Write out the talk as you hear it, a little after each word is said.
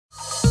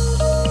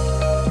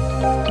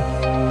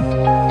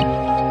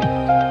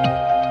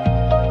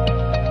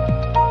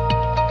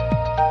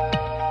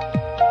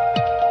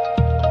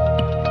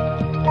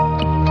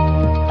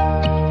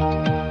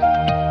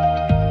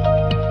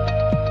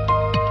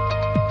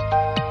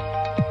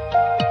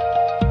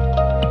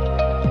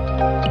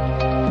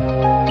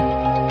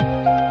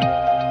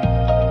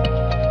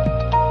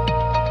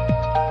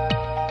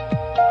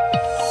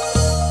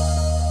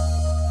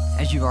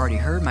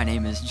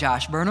name is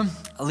Josh Burnham,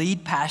 a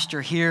lead pastor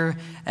here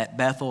at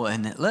Bethel.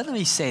 And let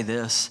me say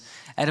this,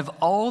 out of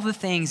all the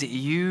things that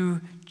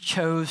you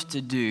chose to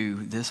do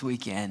this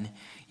weekend,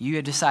 you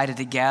have decided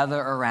to gather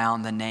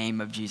around the name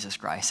of Jesus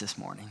Christ this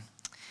morning.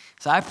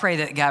 So I pray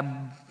that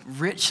God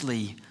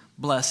richly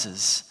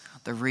blesses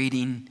the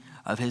reading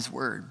of his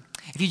word.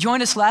 If you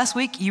joined us last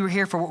week, you were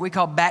here for what we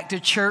call Back to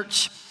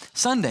Church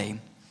Sunday.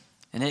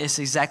 And it's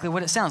exactly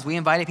what it sounds. We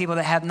invited people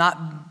that have not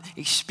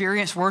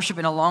experienced worship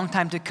in a long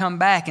time to come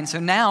back. And so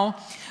now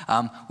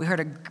we heard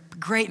a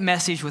great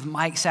message with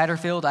Mike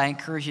Satterfield. I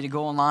encourage you to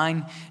go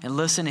online and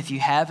listen if you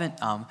haven't.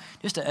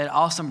 Just an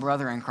awesome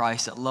brother in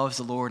Christ that loves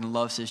the Lord and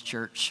loves his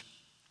church.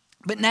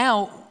 But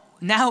now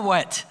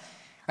what?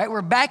 Right?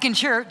 We're back in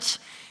church.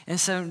 And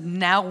so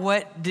now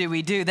what do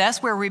we do?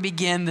 That's where we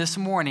begin this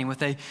morning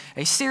with a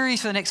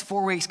series for the next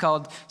 4 weeks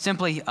called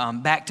simply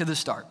Back to the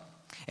Start.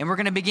 And we're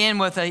going to begin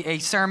with a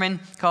sermon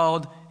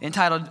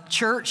entitled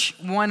Church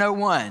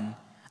 101.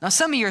 Now,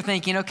 some of you are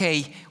thinking,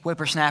 okay,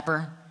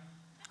 whippersnapper,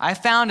 I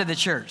founded the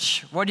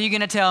church. What are you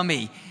going to tell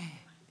me?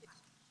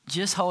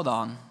 Just hold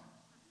on,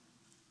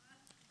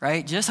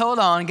 right? Just hold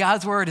on.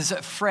 God's word is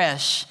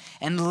fresh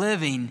and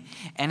living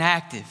and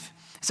active.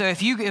 So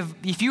if you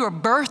are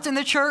birthed in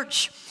the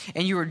church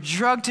and you were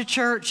drugged to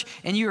church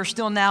and you are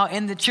still now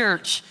in the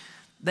church,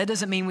 that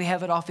doesn't mean we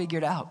have it all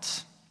figured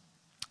out.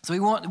 So we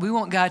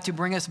want God to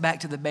bring us back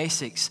to the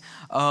basics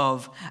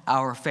of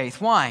our faith.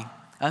 Why?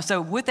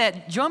 So with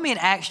that, join me in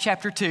Acts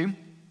chapter 2.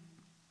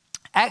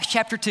 Acts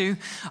chapter 2.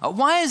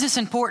 Why is this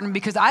important?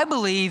 Because I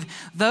believe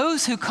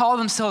those who call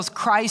themselves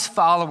Christ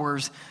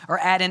followers are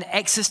at an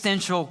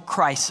existential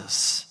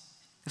crisis.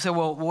 So,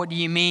 well, what do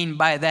you mean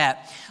by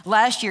that?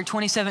 Last year,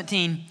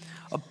 2017,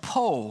 a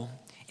poll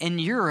in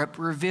Europe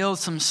revealed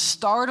some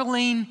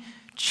startling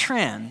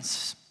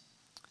trends.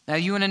 Now,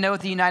 you want to know what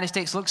the United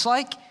States looks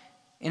like?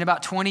 In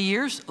about 20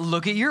 years,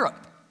 look at Europe.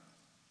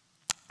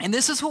 And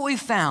this is what we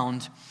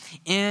found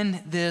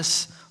in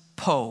this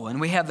poll.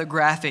 And we have the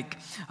graphic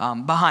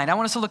behind. I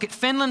want us to look at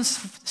Finland,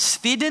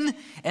 Sweden,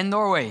 and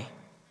Norway.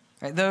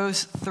 Right,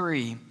 those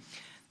three.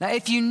 Now,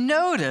 if you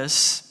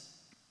notice,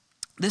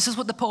 this is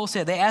what the poll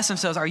said. They asked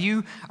themselves, are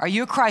you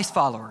a Christ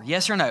follower?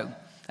 Yes or no?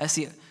 That's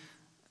it.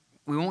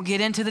 We won't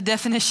get into the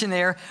definition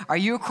there. Are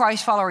you a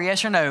Christ follower?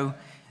 Yes or no?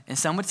 And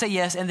some would say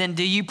yes. And then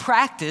do you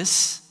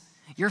practice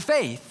your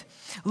faith?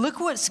 Look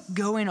what's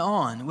going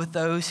on with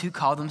those who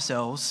call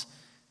themselves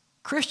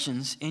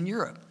Christians in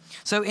Europe.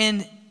 So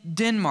in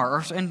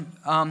Denmark, or in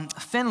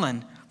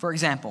Finland, for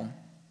example,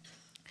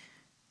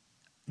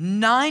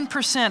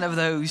 9% of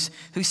those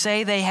who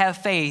say they have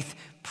faith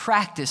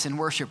practice and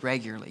worship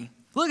regularly.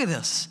 Look at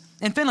this.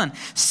 In Finland,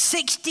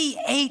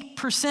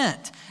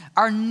 68%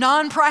 are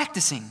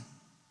non-practicing.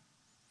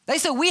 They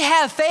say, we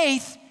have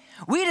faith,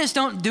 we just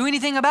don't do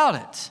anything about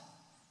it.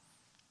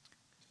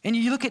 And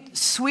you look at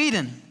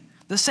Sweden,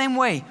 the same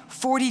way,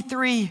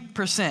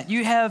 43%.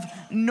 You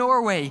have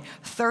Norway,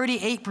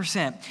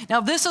 38%.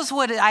 Now, this is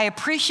what I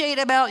appreciate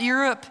about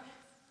Europe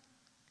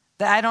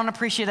that I don't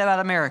appreciate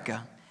about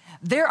America.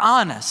 They're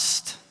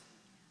honest.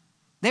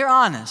 They're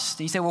honest.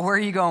 And you say, well, where are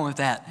you going with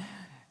that?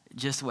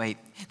 Just wait.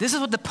 This is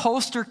what the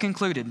pollster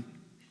concluded.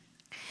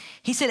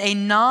 He said, a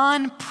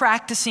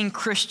non-practicing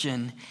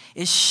Christian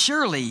is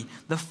surely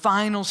the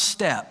final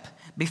step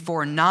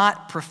before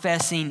not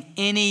professing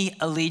any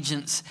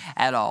allegiance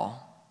at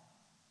all.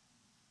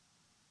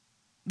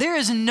 There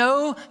is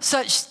no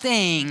such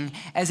thing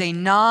as a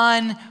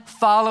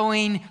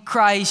non-following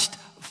Christ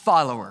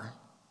follower.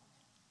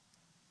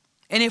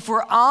 And if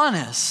we're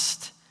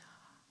honest,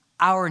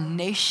 our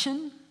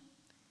nation,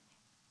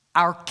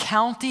 our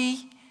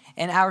county,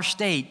 and our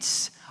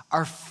states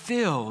are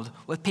filled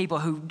with people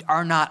who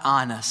are not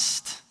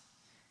honest.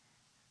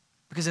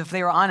 Because if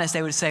they were honest,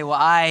 they would say, well,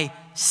 I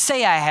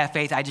say I have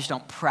faith, I just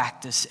don't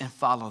practice and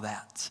follow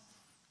that.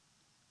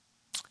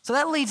 So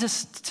that leads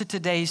us to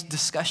today's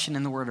discussion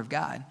in the Word of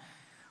God.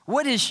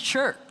 What is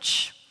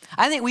church?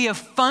 I think we have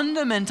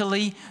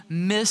fundamentally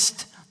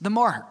missed the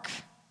mark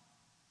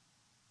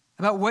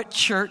about what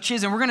church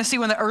is. And we're going to see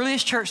one of the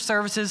earliest church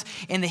services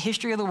in the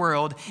history of the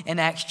world in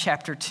Acts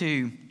chapter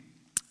 2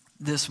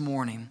 this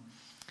morning.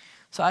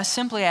 So I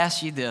simply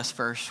ask you this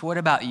first. What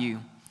about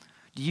you?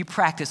 Do you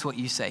practice what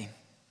you say?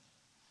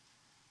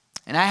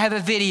 And I have a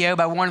video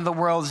by one of the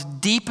world's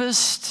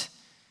deepest,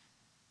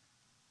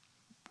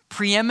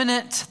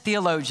 preeminent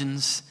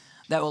theologians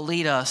that will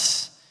lead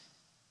us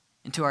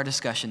into our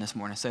discussion this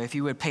morning. So if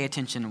you would pay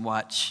attention and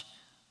watch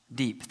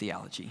deep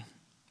theology.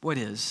 What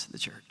is the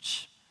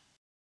church?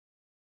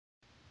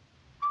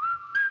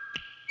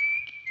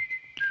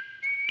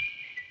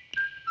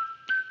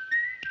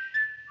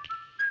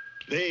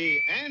 The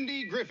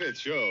Andy Griffith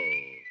Show.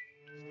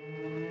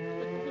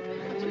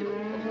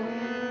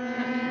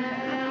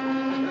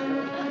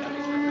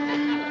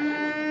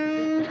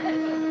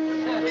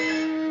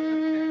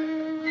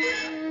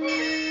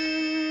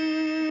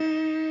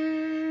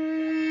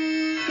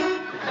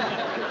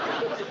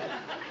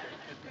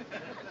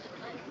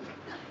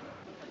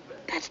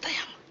 That's them.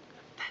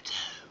 That's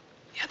who.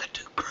 The other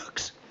two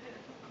crooks.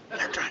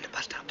 They're trying to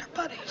bust out their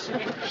buddies.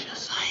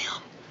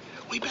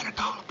 better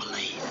call the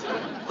police.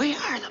 We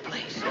are the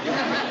police. That's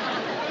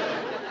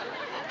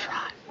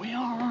right. We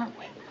are, aren't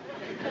we?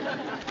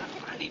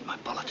 I need my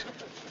bullet.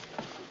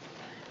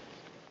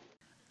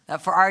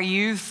 For our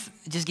youth,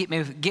 just get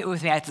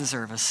with me after the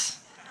service.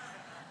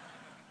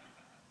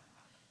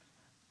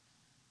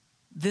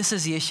 This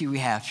is the issue we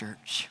have,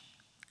 church.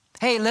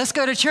 Hey, let's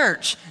go to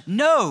church.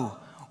 No,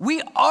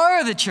 we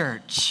are the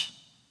church.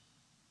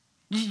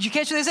 Did you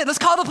catch what they said? Let's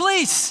call the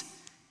police.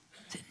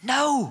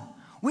 No,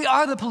 we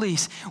are the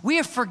police. We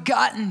have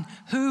forgotten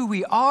who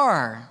we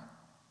are.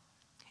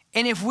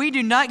 And if we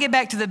do not get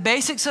back to the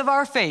basics of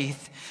our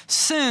faith,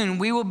 soon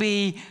we will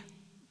be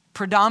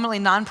predominantly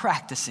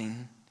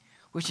non-practicing,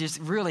 which is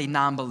really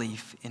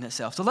non-belief in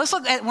itself. So let's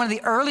look at one of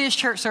the earliest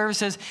church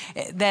services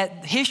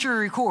that history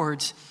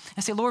records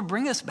and say, Lord,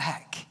 bring us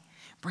back.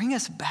 Bring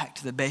us back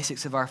to the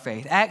basics of our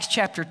faith. Acts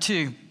chapter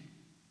 2.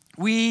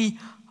 We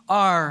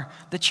are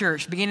the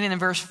church, beginning in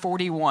verse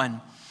 41.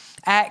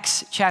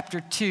 Acts chapter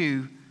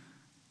 2.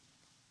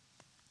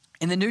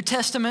 In the New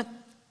Testament,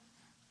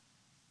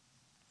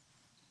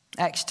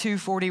 Acts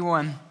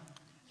 2:41.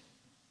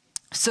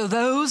 So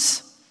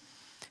those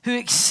who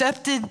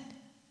accepted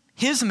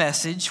his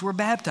message were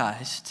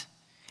baptized.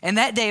 And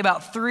that day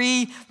about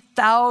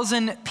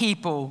 3,000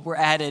 people were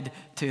added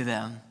to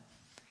them.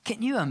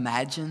 Can you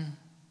imagine?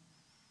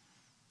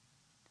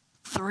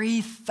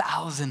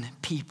 3,000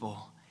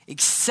 people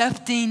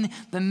accepting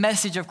the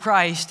message of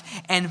Christ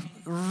and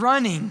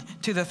running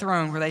to the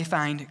throne where they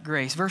find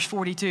grace. Verse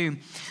 42,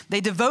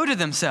 they devoted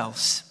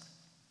themselves.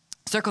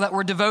 Circle that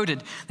word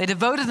devoted. They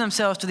devoted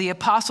themselves to the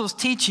apostles'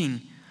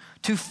 teaching,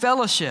 to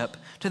fellowship,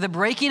 to the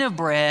breaking of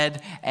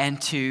bread,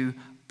 and to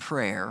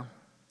prayer.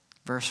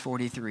 Verse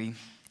 43,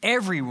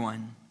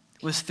 everyone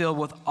was filled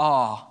with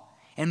awe,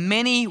 and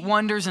many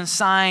wonders and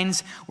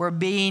signs were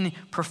being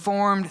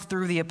performed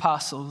through the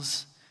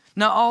apostles.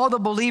 Now all the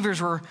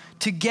believers were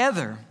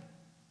together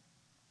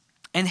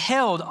and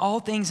held all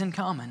things in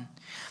common.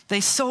 They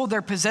sold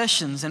their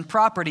possessions and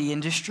property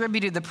and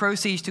distributed the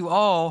proceeds to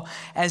all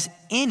as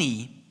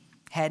any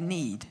had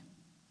need.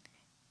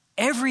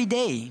 Every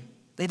day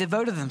they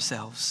devoted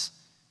themselves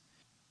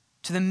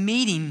to the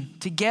meeting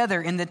together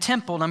in the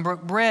temple and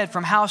broke bread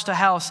from house to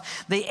house.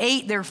 They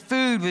ate their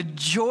food with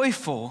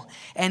joyful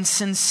and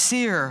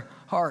sincere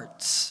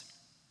hearts,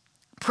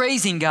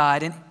 praising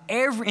God and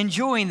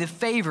enjoying the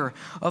favor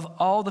of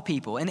all the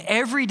people. And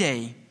every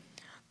day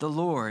the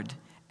Lord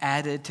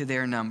added to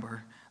their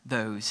number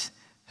those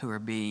who are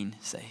being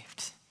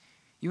saved.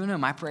 You want to know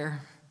my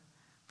prayer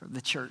for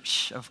the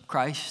church of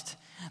Christ?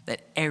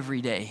 That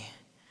every day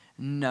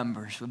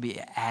numbers would be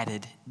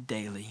added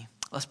daily.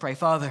 Let's pray.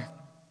 Father,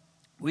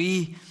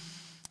 we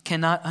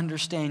cannot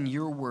understand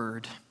your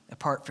word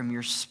apart from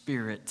your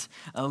spirit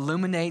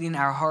illuminating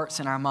our hearts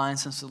and our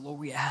minds. And so, Lord,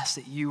 we ask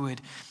that you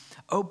would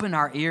open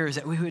our ears,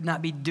 that we would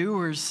not be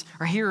doers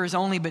or hearers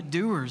only, but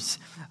doers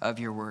of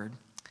your word.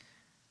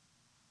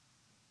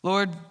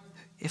 Lord,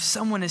 if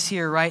someone is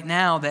here right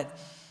now that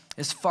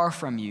is far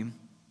from you,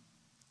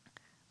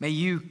 may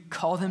you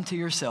call them to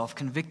yourself,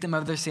 convict them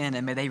of their sin,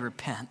 and may they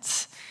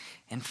repent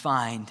and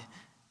find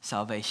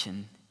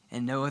salvation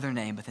in no other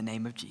name but the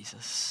name of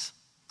Jesus.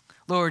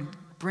 Lord,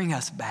 bring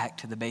us back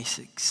to the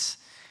basics,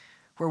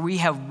 where we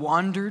have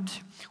wandered,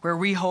 where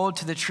we hold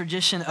to the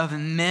tradition of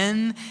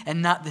men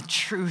and not the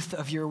truth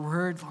of your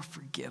word. Lord,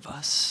 forgive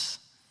us.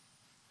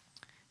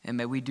 And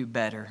may we do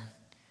better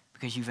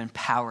because you've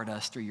empowered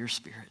us through your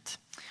Spirit.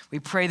 We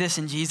pray this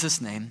in Jesus'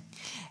 name.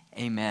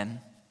 Amen.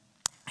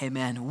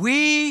 Amen.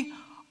 We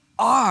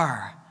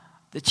are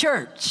the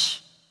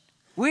church.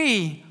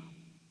 We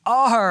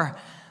are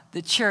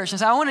the church. And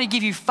so I want to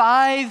give you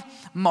 5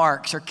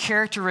 marks or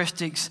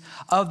characteristics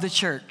of the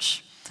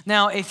church.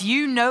 Now, if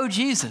you know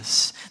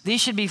Jesus,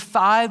 these should be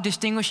 5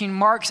 distinguishing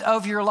marks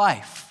of your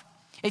life.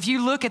 If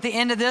you look at the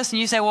end of this and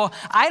you say, well,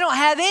 I don't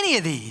have any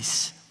of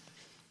these,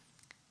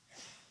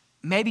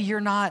 maybe you're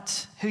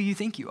not who you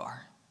think you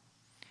are.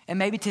 And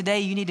maybe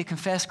today you need to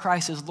confess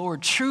Christ as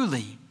Lord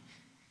truly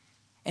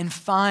and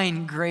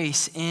find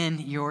grace in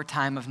your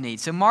time of need.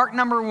 So mark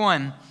number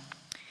 1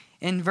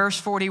 in verse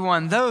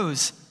 41,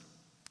 those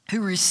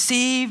who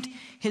received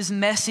his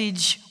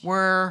message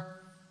were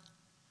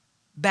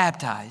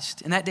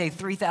baptized. And that day,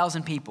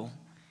 3,000 people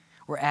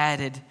were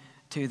added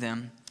to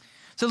them.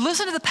 So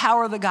listen to the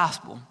power of the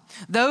gospel.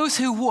 Those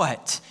who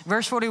what?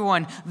 Verse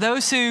 41,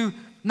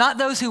 not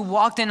those who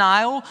walked an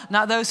aisle,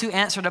 not those who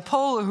answered a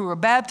poll or who were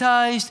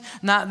baptized,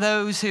 not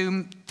those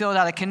who filled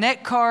out a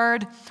connect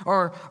card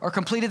or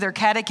completed their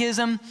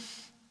catechism.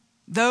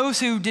 Those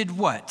who did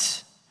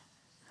what?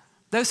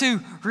 Those who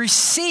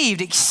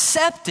received,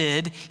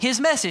 accepted his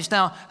message.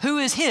 Now, who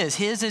is his?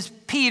 His is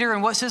Peter,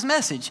 and what's his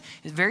message?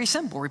 It's very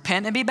simple.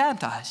 Repent and be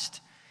baptized.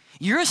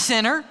 You're a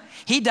sinner.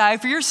 He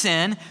died for your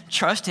sin.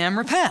 Trust him,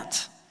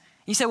 repent.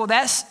 You say, well,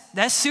 that's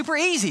super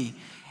easy.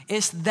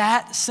 It's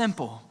that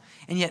simple,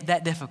 and yet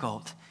that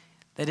difficult,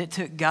 that it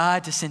took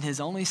God to send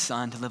his only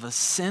son to live a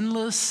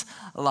sinless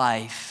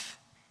life,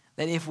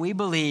 that if we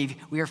believe,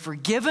 we are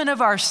forgiven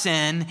of our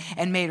sin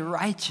and made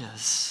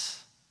righteous.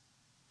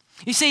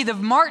 You see, the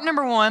mark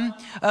number one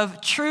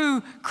of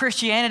true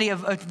Christianity,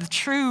 of the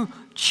true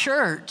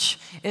church,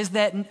 is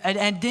that an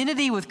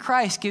identity with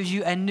Christ gives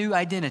you a new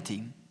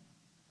identity.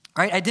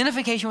 Right?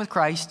 Identification with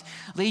Christ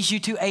leads you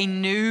to a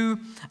new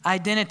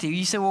identity.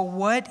 You say, well,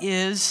 what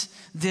is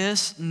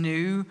this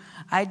new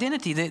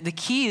identity? The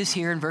key is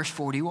here in verse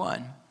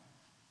 41.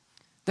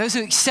 Those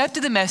who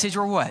accepted the message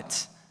were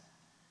what?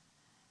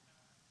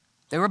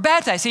 They were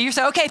baptized. So you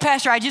say, okay,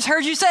 Pastor, I just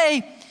heard you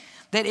say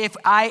that if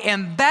I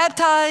am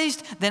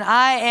baptized, then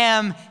I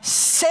am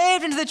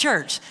saved into the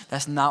church.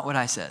 That's not what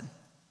I said.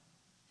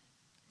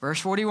 Verse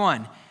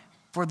 41,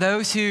 for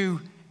those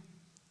who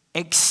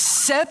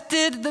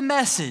accepted the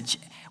message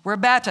were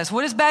baptized.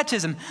 What is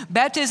baptism?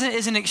 Baptism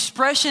is an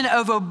expression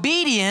of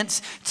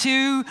obedience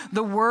to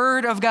the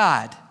word of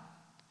God.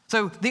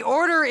 So the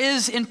order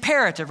is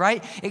imperative,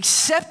 right?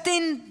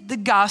 Accepting the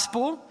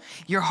gospel,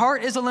 your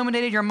heart is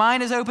illuminated, your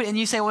mind is open, and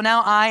you say, well,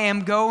 now I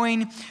am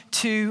going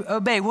to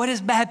obey. What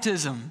is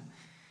baptism?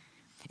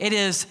 It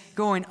is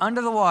going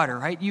under the water,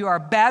 right? You are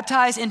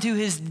baptized into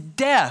his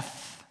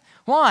death.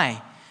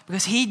 Why?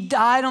 Because he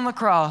died on the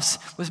cross,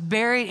 was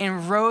buried,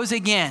 and rose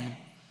again.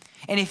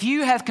 And if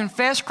you have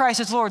confessed Christ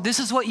as Lord, this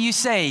is what you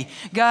say.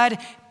 God,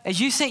 as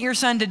you sent your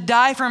son to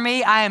die for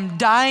me, I am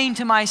dying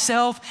to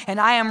myself, and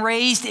I am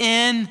raised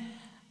in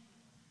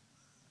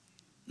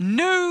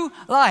new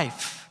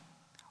life.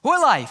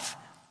 What life?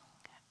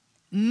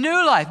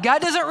 New life.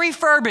 God doesn't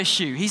refurbish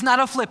you. He's not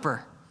a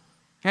flipper,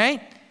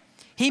 right?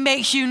 He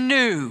makes you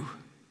new.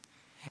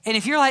 And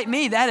if you're like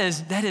me, that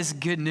is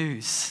good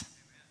news.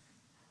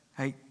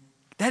 Right?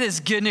 That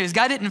is good news.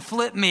 God didn't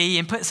flip me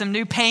and put some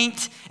new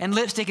paint and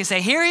lipstick and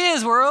say, here he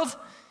is, world.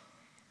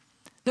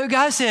 No,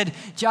 God said,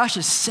 Josh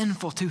is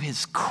sinful to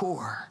his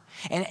core.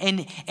 And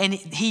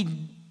he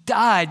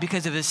died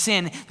because of his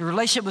sin. The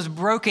relationship was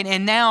broken,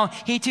 and now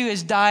he too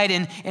has died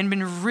and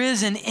been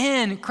risen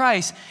in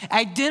Christ.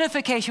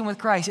 Identification with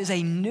Christ is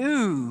a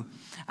new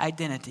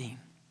identity.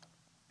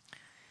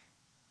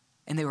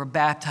 And they were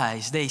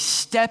baptized. They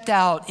stepped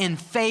out in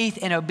faith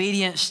and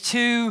obedience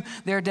to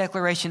their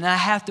declaration. And I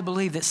have to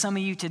believe that some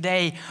of you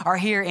today are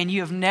here and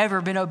you have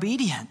never been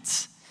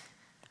obedient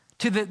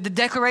to the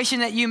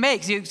declaration that you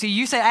make. So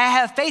you say, I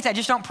have faith, I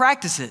just don't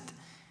practice it.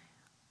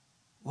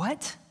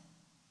 What?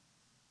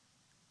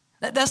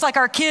 That's like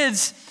our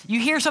kids. You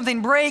hear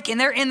something break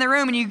and they're in the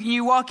room and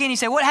you walk in and you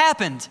say, what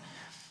happened?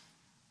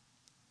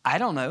 I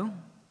don't know.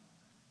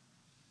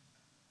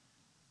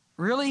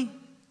 Really?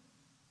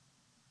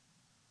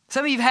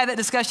 Some of you have had that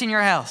discussion in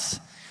your house.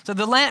 So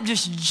the lamp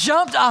just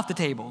jumped off the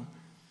table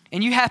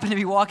and you happen to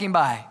be walking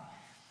by.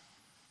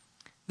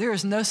 There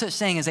is no such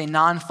thing as a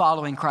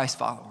non-following Christ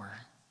follower.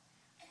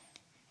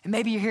 And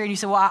maybe you're here and you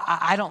say, well,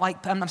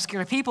 I'm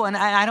scared of people and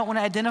I don't want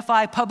to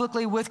identify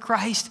publicly with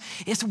Christ.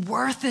 It's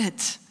worth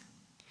it.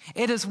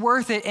 It is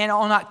worth it. And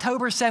on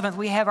October 7th,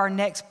 we have our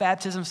next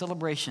baptism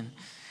celebration.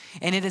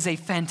 And it is a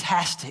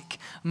fantastic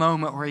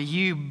moment where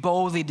you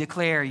boldly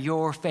declare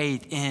your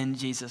faith in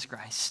Jesus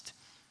Christ.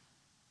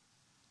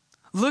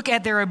 Look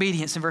at their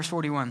obedience in verse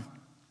 41.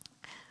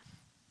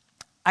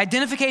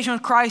 Identification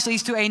with Christ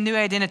leads to a new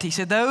identity.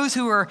 So those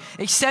who were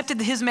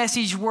accepted his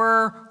message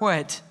were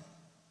what?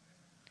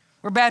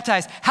 Were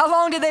baptized. How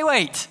long did they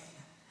wait?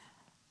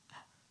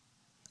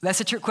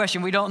 That's a trick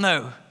question. We don't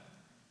know.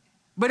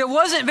 But it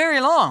wasn't very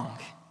long.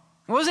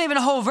 It wasn't even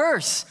a whole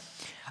verse.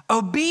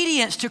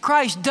 Obedience to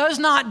Christ does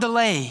not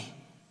delay.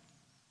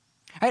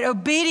 Right?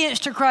 Obedience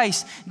to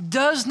Christ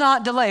does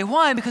not delay.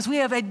 Why? Because we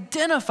have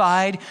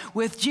identified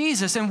with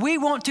Jesus and we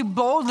want to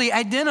boldly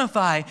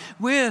identify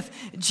with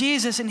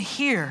Jesus and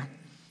hear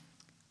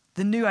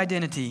the new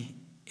identity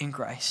in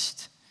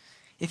Christ.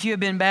 If you have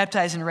been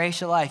baptized and raised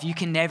to life, you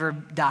can never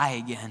die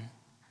again.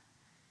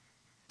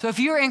 So if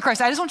you're in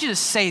Christ, I just want you to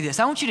say this.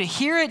 I want you to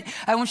hear it.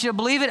 I want you to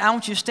believe it. I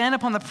want you to stand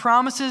upon the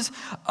promises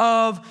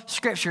of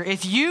Scripture.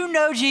 If you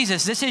know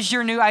Jesus, this is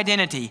your new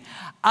identity.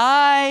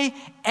 I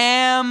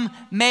am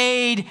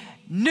made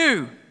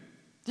new.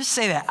 Just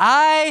say that.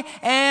 I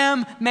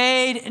am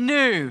made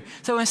new.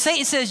 So when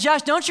Satan says,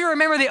 Josh, don't you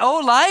remember the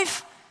old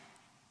life?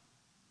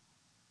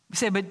 You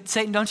say, but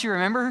Satan, don't you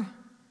remember?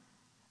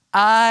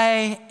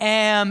 I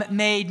am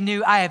made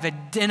new. I have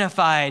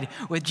identified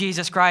with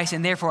Jesus Christ,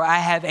 and therefore I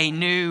have a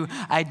new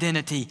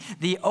identity.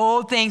 The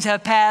old things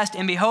have passed,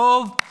 and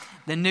behold,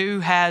 the new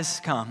has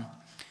come.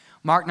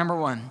 Mark number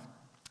 1,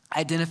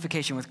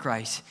 identification with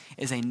Christ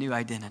is a new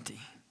identity.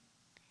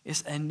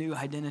 It's a new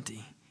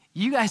identity.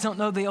 You guys don't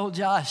know the old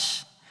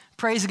Josh.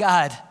 Praise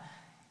God.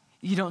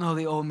 You don't know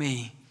the old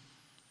me.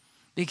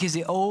 Because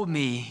the old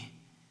me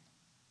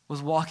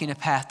was walking a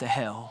path to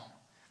hell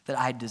that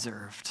I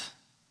deserved.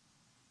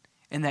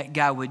 And that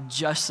God would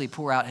justly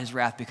pour out his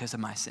wrath because of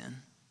my sin.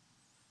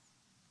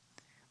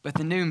 But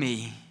the new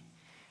me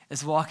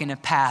is walking a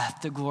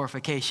path to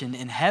glorification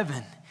in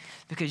heaven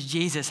because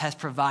Jesus has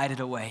provided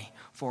a way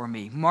for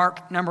me.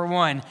 Mark number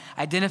 1,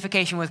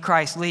 identification with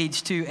Christ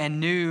leads to a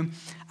new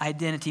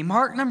identity.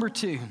 Mark number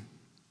 2,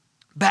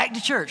 back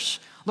to church.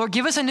 Lord,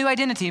 give us a new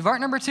identity. Mark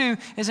number 2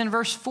 is in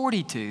verse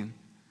 42.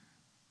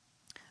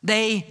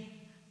 They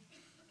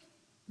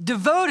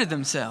devoted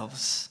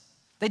themselves.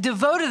 They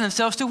devoted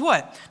themselves to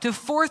what? To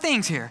 4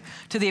 things here.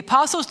 To the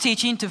apostles'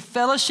 teaching, to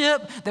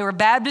fellowship. They were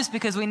Baptists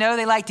because we know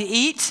they like to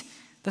eat.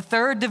 The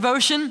third,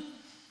 devotion.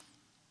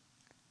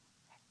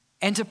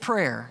 And to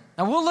prayer.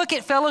 Now we'll look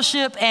at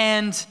fellowship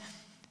and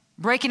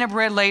breaking of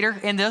bread later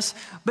in this.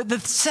 But the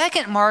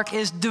second mark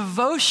is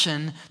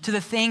devotion to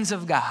the things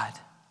of God.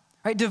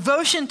 Right?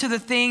 Devotion to the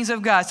things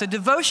of God. So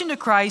devotion to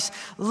Christ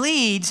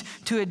leads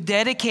to a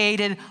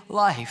dedicated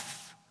life.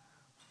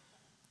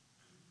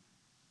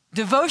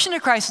 Devotion to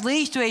Christ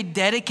leads to a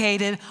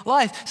dedicated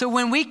life. So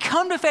when we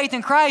come to faith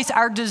in Christ,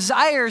 our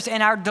desires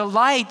and our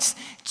delights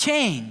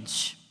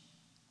change.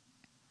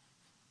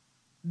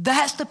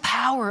 That's the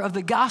power of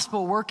the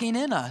gospel working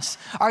in us.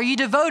 Are you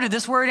devoted?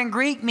 This word in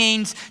Greek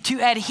means to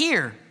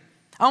adhere,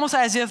 almost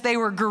as if they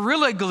were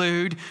gorilla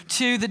glued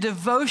to the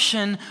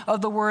devotion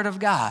of the Word of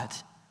God.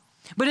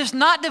 But it's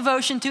not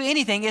devotion to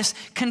anything. It's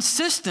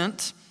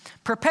consistent,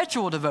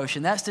 perpetual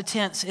devotion. That's the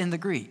tense in the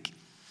Greek.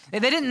 They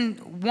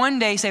didn't one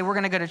day say, we're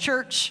going to go to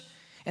church,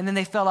 and then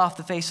they fell off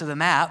the face of the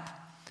map.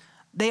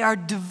 They are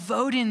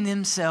devoting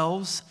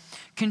themselves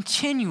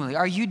continually.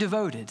 Are you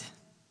devoted?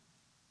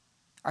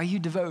 Are you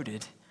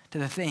devoted to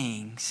the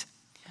things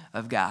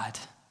of God?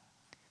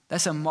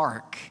 That's a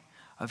mark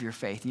of your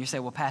faith. And you say,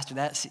 well, Pastor,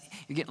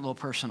 you're getting a little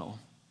personal.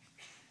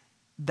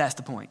 That's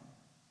the point.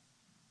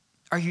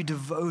 Are you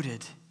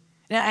devoted?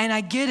 And I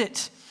get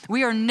it.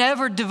 We are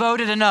never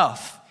devoted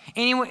enough.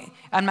 Anyway,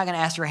 I'm not going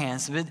to ask your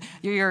hands, but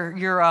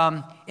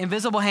your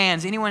invisible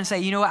hands. Anyone say,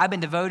 you know what? I've been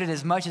devoted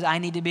as much as I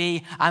need to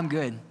be. I'm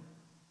good.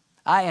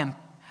 I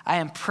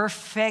am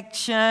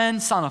perfection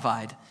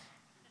sonified.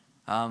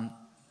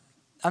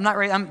 I'm not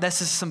ready. That's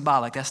just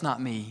symbolic. That's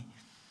not me.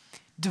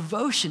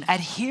 Devotion,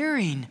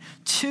 adhering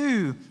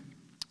to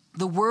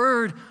the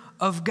Word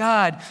of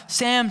God.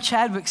 Sam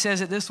Chadwick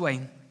says it this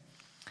way,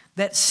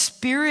 that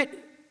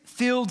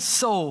Spirit-filled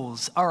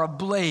souls are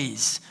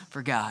ablaze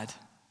for God.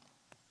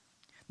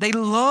 They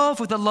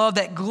love with a love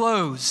that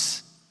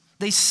glows.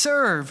 They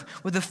serve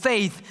with a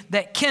faith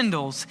that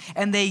kindles.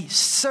 And they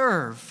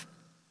serve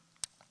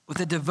with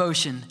a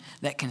devotion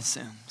that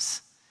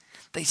consumes.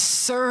 They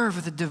serve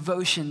with a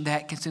devotion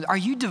that consumes. Are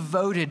you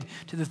devoted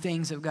to the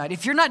things of God?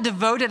 If you're not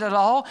devoted at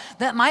all,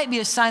 that might be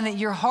a sign that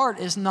your heart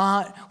is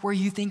not where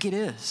you think it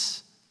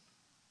is.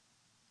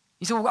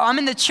 You say, well, I'm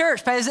in the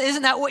church, but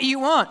isn't that what you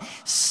want?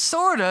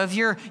 Sort of.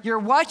 You're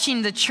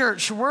watching the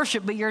church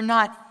worship, but you're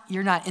not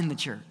in the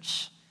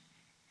church.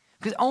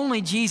 Because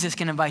only Jesus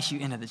can invite you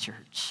into the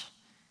church.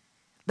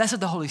 That's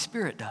what the Holy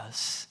Spirit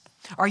does.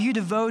 Are you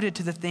devoted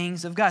to the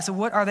things of God? So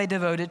what are they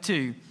devoted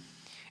to?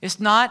 It's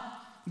not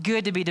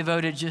good to be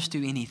devoted just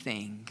to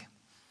anything.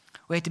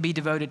 We have to be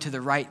devoted to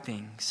the right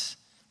things,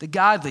 the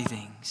godly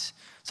things.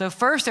 So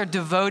first they're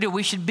devoted.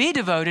 We should be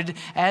devoted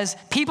as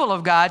people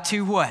of God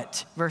to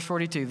what? Verse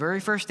 42.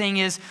 Very first thing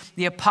is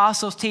the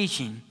apostles'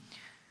 teaching.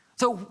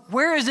 So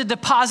where is the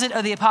deposit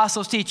of the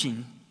apostles'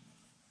 teaching?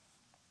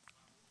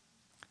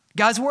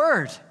 God's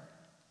Word.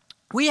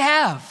 We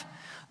have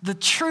the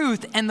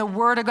truth and the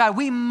Word of God.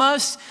 We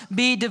must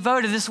be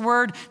devoted. This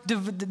word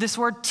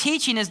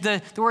teaching is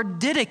the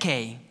word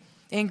didache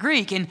in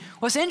Greek. And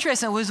what's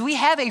interesting was we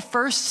have a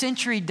first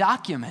century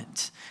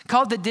document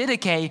called the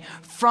Didache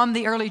from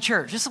the early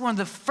church. This is one of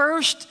the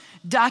first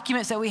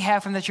documents that we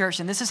have from the church,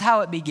 and this is how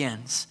it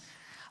begins.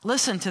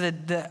 Listen to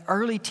the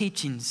early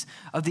teachings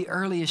of the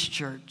earliest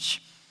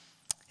church.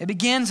 It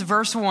begins,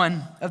 verse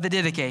 1 of the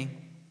Didache.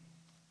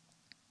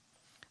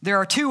 There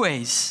are 2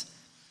 ways,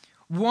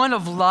 one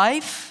of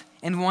life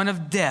and one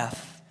of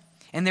death.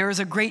 And there is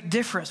a great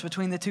difference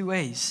between the 2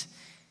 ways.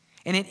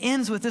 And it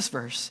ends with this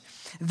verse.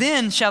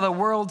 Then shall the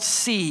world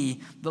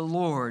see the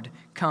Lord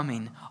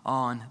coming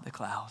on the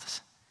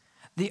clouds.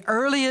 The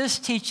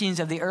earliest teachings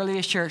of the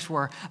earliest church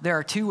were there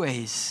are 2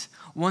 ways,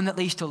 one that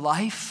leads to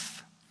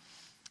life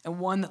and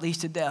one that leads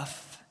to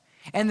death.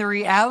 And the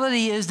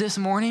reality is this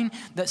morning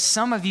that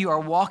some of you are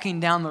walking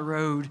down the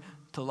road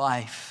to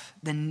life,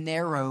 the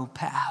narrow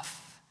path.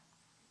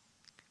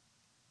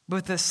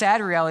 But the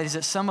sad reality is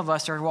that some of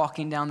us are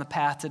walking down the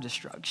path to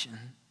destruction.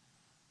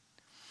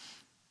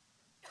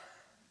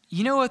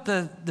 You know what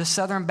the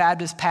Southern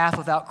Baptist path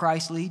without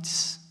Christ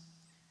leads?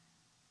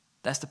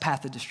 That's the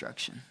path of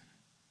destruction.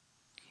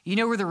 You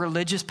know where the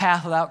religious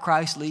path without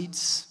Christ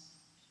leads?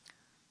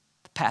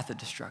 The path of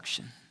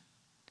destruction.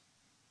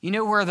 You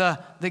know where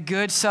the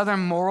good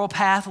Southern moral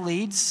path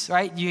leads,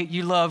 right?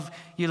 You love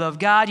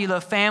God, you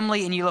love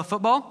family, and you love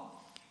football.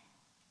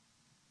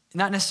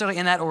 Not necessarily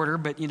in that order,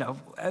 but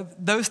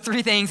those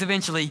 3 things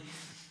eventually.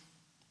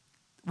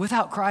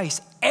 Without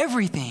Christ,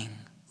 everything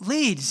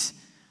leads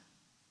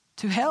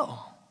to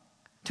hell,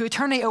 to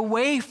eternity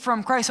away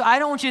from Christ. So I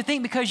don't want you to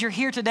think because you're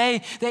here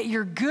today that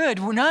you're good.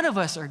 Well, none of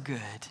us are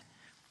good.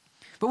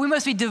 But we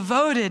must be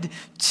devoted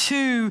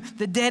to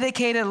the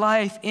dedicated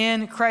life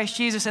in Christ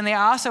Jesus. And they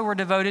also were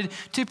devoted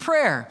to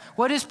prayer.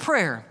 What is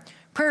prayer?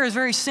 Prayer is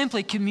very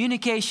simply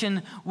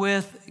communication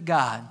with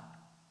God.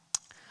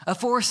 A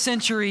 4th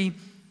century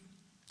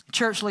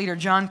church leader,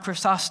 John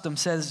Chrysostom,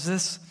 says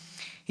this.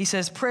 He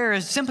says prayer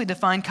is simply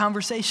defined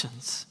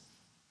conversations.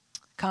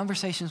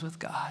 Conversations with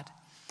God.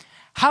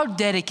 How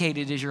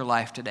dedicated is your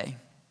life today?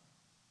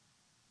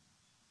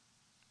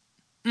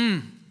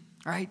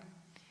 Right?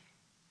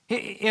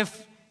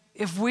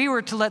 If we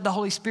were to let the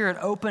Holy Spirit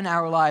open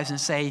our lives and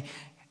say,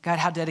 God,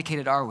 how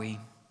dedicated are we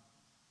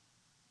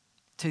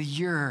to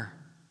your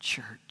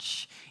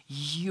church,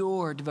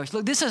 your devotion?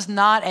 Look, this is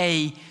not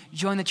a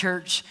join the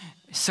church,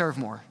 serve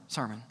more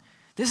sermon.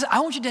 I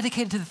want you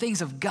dedicated to the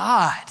things of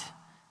God,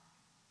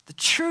 the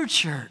true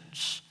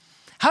church.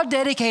 How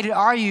dedicated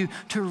are you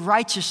to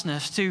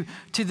righteousness, to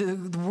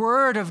the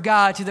word of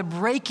God, to the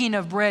breaking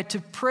of bread, to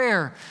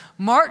prayer?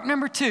 Mark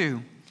number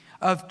 2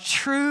 of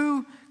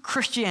true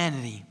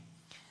Christianity.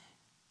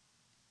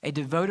 A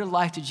devoted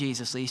life to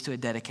Jesus leads to a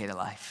dedicated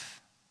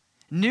life.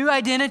 New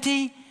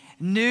identity,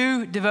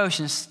 new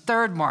devotions.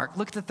 Third mark.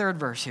 Look at the third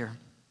verse here.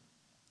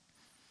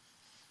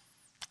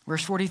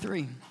 Verse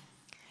 43.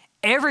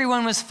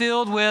 Everyone was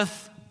filled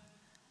with,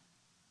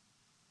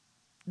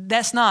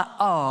 that's not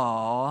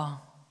awe.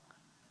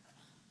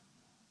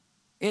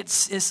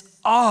 It's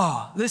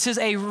awe. This is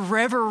a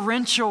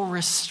reverential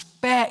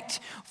respect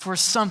for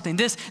something.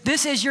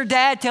 This is your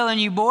dad telling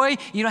you, boy,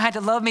 you don't have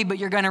to love me, but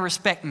you're going to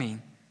respect me.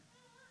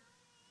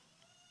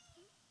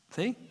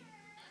 See?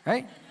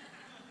 Right?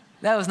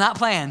 That was not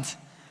planned.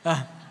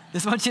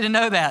 Just want you to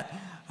know that.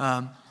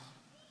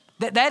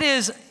 That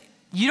is,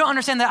 you don't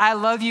understand that I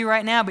love you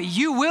right now, but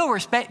you will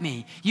respect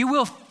me. You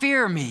will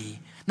fear me.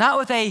 Not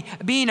with a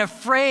being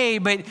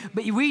afraid, but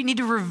we need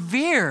to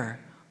revere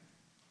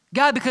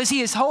God because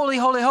he is holy,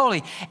 holy,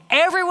 holy.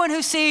 Everyone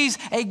who sees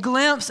a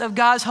glimpse of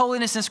God's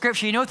holiness in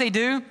Scripture, you know what they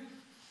do?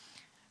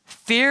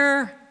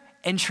 Fear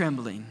and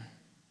trembling.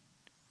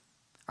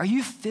 Are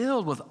you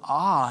filled with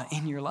awe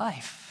in your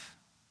life?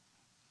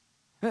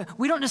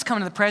 We don't just come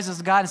to the presence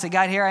of God and say,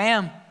 God, here I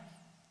am.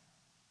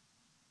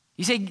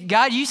 You say,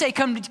 God, you say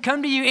come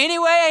to you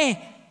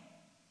anyway.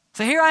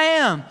 So here I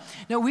am.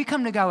 No, we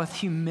come to God with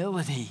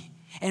humility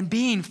and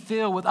being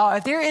filled with awe.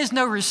 If there is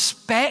no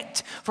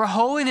respect for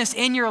holiness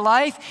in your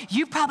life,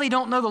 you probably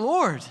don't know the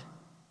Lord.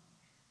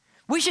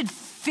 We should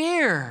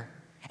fear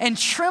and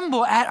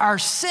tremble at our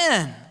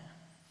sin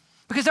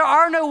because there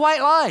are no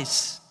white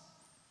lies.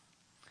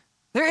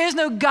 There is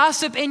no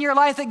gossip in your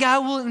life that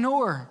God will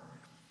ignore.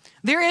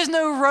 There is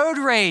no road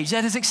rage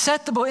that is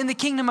acceptable in the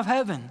kingdom of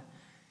heaven.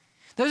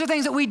 Those are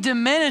things that we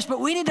diminish,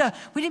 but we need to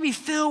be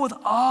filled with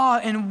awe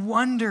and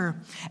wonder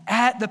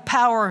at the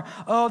power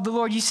of the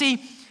Lord. You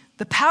see,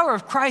 the power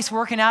of Christ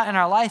working out in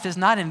our life is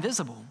not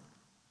invisible.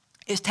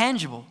 It's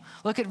tangible.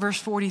 Look at verse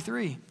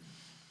 43.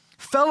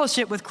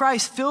 Fellowship with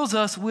Christ fills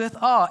us with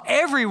awe.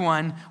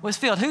 Everyone was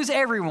filled. Who's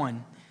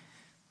everyone?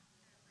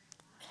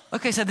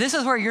 Okay, so this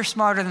is where you're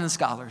smarter than the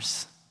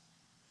scholars.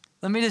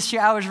 Let me just share.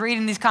 I was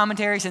reading these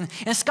commentaries, and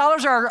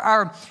scholars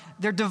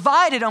they're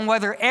divided on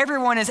whether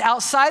everyone is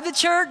outside the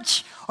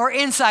church or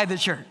inside the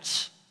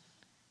church.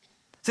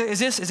 So is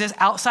this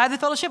outside the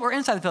fellowship or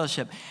inside the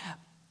fellowship?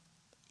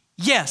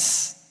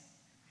 Yes.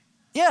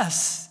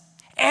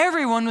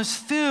 Everyone was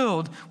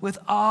filled with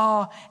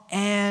awe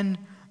and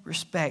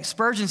respect.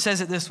 Spurgeon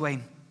says it this way: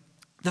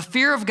 the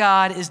fear of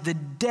God is the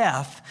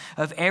death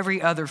of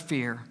every other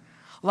fear.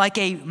 Like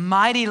a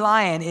mighty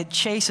lion, it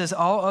chases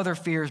all other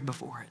fears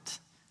before it.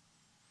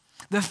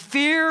 The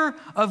fear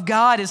of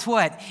God is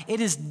what? It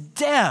is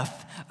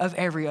death of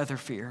every other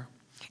fear.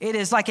 It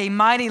is like a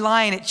mighty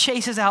lion. It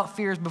chases out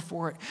fears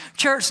before it.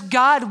 Church,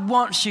 God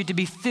wants you to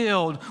be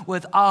filled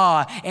with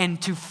awe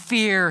and to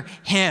fear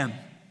him.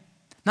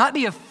 Not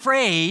be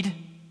afraid,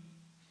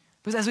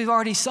 because as we've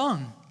already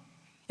sung,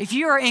 if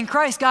you are in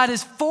Christ, God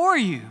is for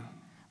you,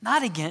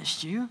 not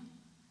against you.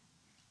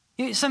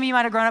 Some of you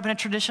might have grown up in a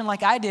tradition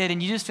like I did,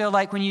 and you just feel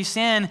like when you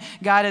sin,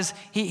 God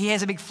he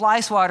has a big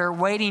fly swatter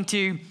waiting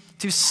to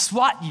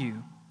swat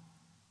you,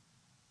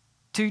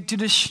 to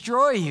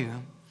destroy you.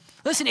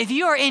 Listen, if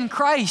you are in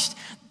Christ,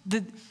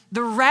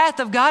 the wrath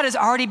of God has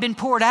already been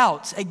poured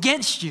out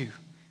against you.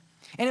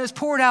 And it was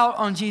poured out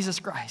on Jesus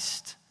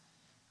Christ.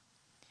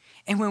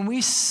 And when we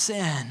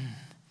sin,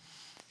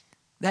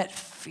 that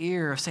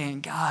fear of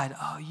saying, God,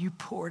 oh, you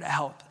poured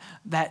out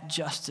that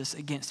justice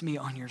against me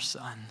on your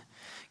son.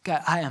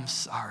 God, I am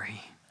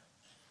sorry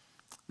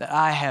that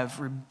I have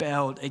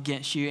rebelled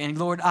against you. And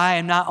Lord, I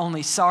am not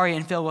only sorry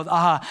and filled with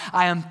awe,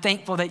 I am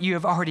thankful that you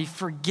have already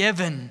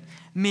forgiven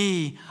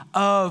me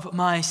of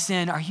my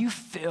sin. Are you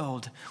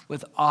filled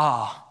with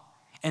awe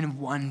and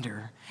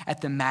wonder at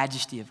the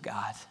majesty of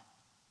God?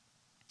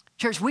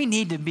 Church, we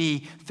need to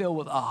be filled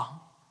with awe.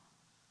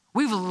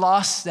 We've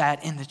lost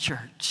that in the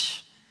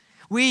church.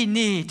 We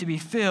need to be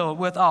filled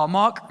with awe.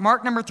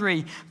 Mark number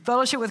 3,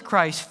 fellowship with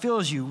Christ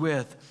fills you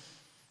with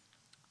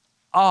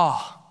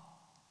awe,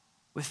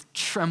 with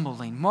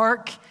trembling.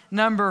 Mark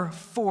number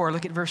 4,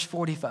 look at verse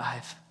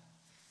 45.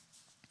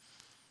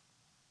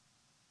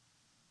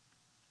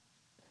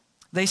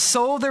 They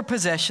sold their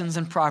possessions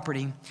and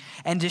property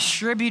and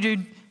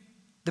distributed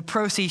the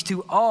proceeds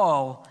to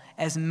all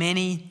as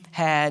many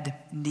had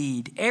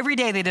need. Every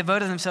day they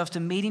devoted themselves to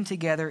meeting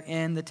together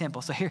in the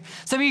temple. So here,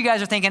 some of you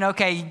guys are thinking,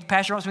 okay,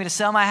 Pastor wants me to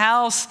sell my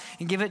house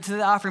and give it to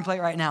the offering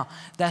plate right now.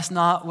 That's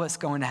not what's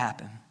going to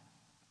happen.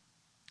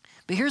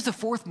 But here's the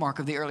fourth mark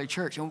of the early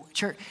church.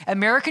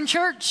 American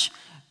church,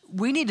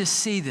 we need to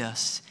see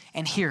this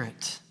and hear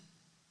it.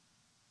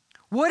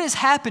 What is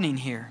happening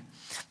here?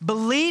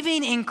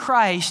 Believing in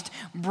Christ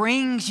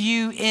brings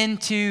you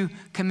into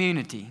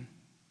community.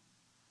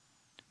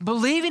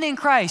 Believing in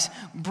Christ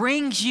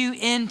brings you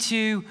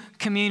into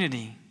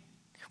community.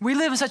 We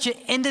live in such an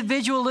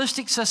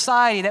individualistic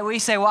society that we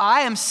say, well,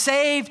 I am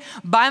saved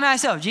by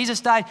myself. Jesus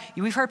died.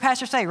 We've heard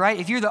pastors say, right?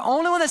 If you're the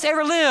only one that's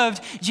ever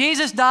lived,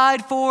 Jesus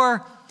died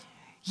for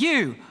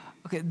you.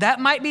 Okay, that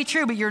might be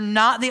true, but you're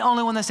not the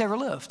only one that's ever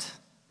lived.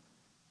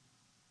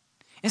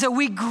 And so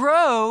we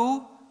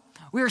grow,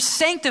 we are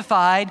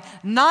sanctified,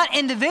 not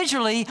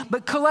individually,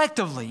 but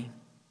collectively.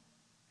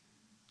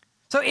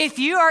 So if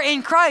you are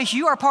in Christ,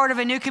 you are part of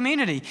a new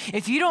community.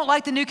 If you don't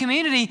like the new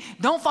community,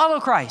 don't follow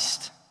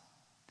Christ.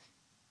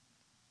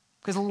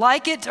 Because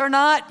like it or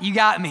not, you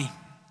got me,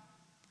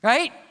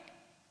 right?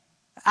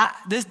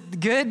 This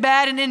good,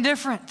 bad, and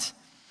indifferent.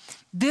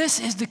 This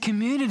is the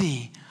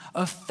community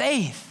of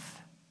faith.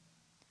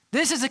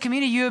 This is the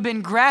community you have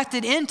been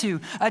grafted into,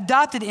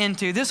 adopted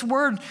into. This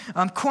word,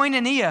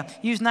 koinonia,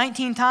 used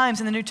 19 times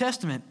in the New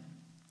Testament,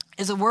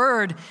 is a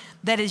word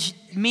that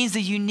means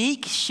the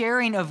unique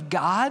sharing of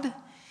God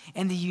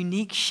and the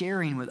unique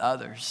sharing with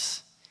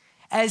others.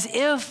 As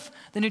if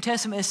the New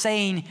Testament is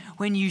saying,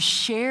 when you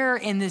share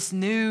in this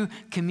new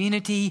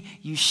community,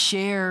 you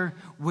share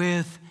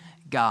with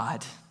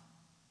God.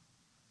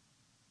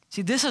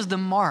 See, this is the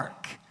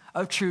mark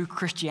of true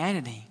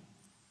Christianity.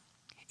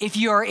 If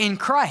you are in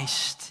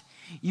Christ,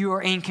 you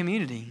are in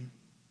community.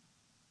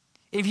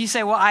 If you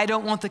say, well, I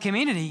don't want the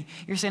community,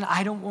 you're saying,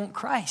 I don't want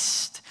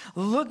Christ.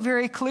 Look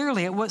very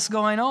clearly at what's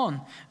going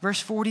on.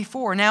 Verse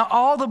 44, now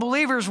all the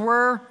believers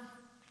were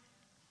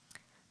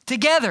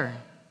together,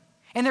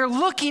 and they're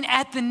looking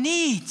at the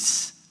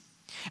needs.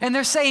 And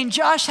they're saying,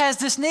 Josh has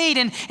this need,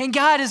 and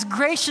God has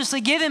graciously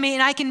given me,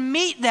 and I can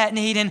meet that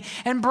need.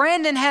 And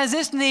Brandon has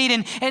this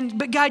need,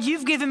 but God,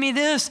 you've given me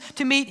this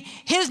to meet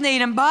his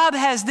need. And Bob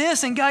has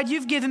this, and God,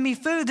 you've given me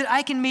food that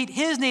I can meet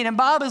his need. And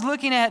Bob is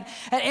looking at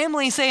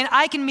Emily and saying,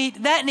 I can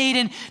meet that need.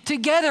 And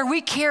together we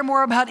care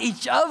more about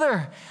each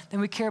other than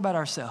we care about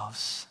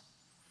ourselves.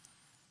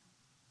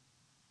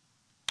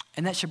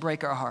 And that should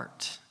break our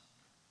heart.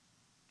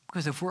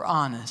 Because if we're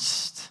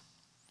honest,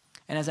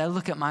 and as I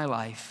look at my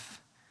life,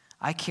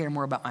 I care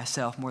more about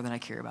myself more than I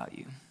care about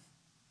you.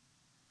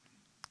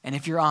 And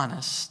if you're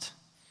honest,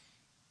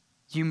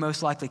 you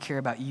most likely care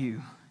about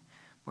you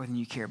more than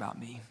you care about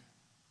me.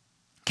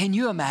 Can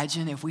you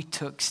imagine if we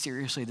took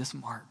seriously this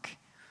mark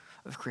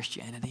of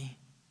Christianity?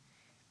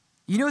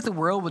 You know what the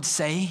world would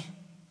say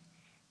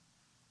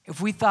if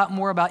we thought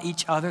more about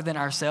each other than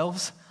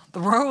ourselves? The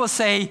world will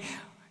say,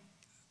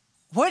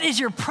 what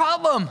is your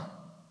problem?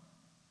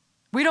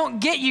 We don't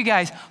get you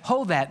guys.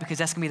 Hold that, because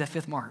that's going to be the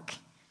fifth mark.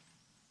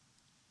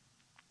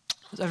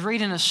 I was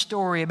reading a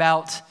story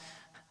about,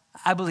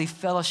 I believe,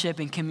 fellowship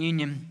and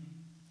communion.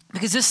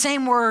 Because this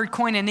same word,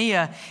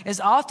 koinonia, is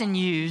often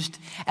used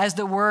as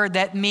the word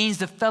that means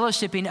the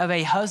fellowshipping of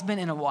a husband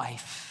and a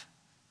wife.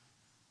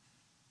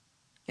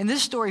 And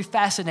this story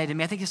fascinated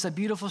me. I think it's a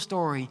beautiful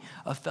story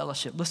of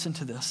fellowship. Listen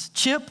to this.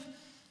 Chip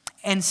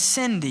and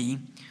Cindy,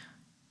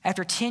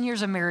 after 10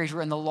 years of marriage,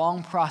 were in the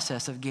long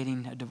process of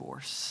getting a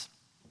divorce.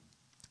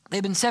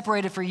 They'd been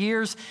separated for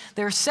years.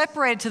 They were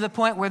separated to the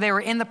point where they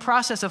were in the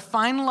process of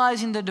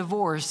finalizing the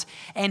divorce,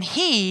 and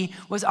he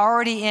was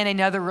already in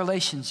another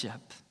relationship.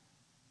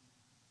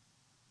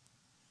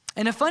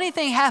 And a funny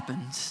thing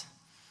happens.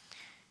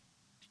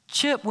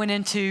 Chip went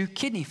into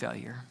kidney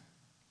failure.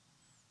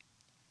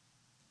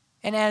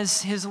 And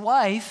as his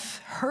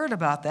wife heard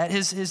about that,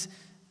 his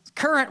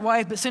current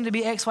wife, but soon to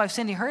be ex-wife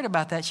Cindy, heard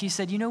about that, she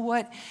said, you know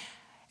what?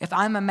 If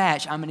I'm a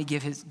match, I'm going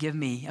to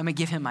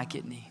give him my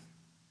kidney.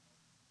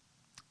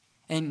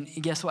 And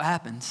guess what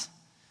happens?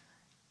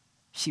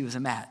 She was a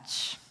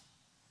match.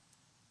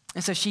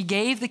 And so she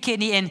gave the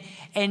kidney,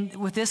 and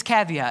with this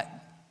caveat,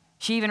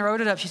 she even wrote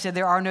it up. She said,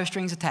 there are no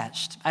strings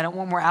attached. I don't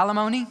want more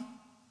alimony.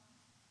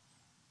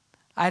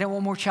 I don't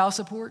want more child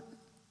support.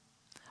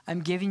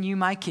 I'm giving you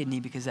my kidney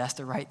because that's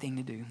the right thing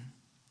to do.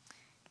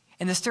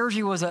 And the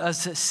surgery was a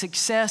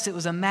success. It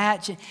was a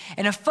match.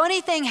 And a funny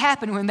thing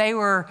happened when they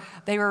were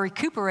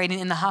recuperating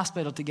in the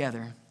hospital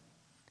together.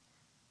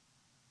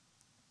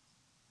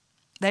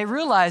 They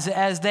realized that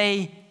as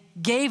they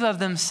gave of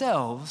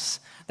themselves,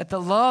 that the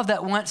love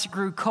that once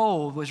grew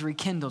cold was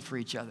rekindled for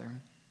each other.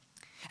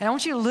 And I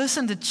want you to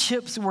listen to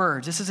Chip's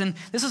words. This was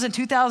in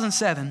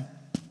 2007.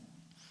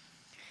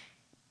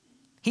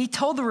 He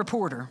told the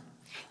reporter,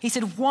 he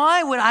said,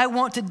 why would I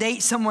want to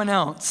date someone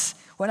else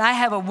when I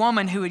have a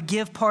woman who would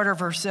give part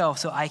of herself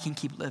so I can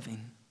keep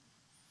living?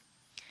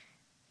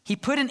 He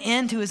put an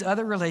end to his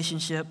other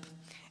relationship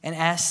and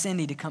asked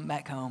Cindy to come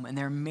back home, and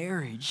their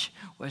marriage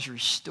was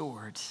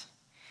restored.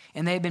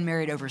 And they had been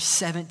married over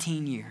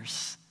 17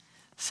 years.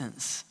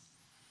 since.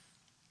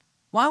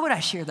 Why would I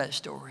share that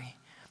story?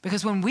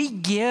 Because when we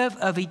give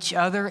of each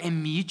other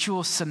in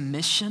mutual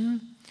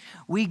submission,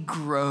 we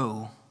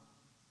grow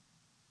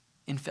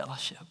in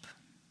fellowship.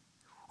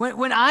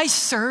 When I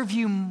serve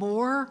you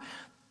more,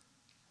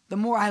 the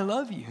more I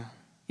love you.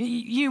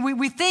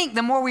 We think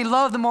the more we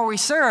love, the more we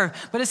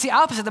serve, but it's the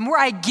opposite. The more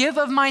I give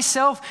of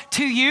myself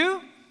to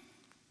you,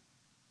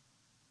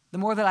 the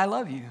more that I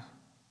love you.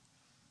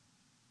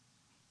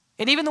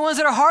 And even the ones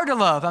that are hard to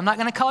love, I'm not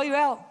going to call you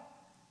out.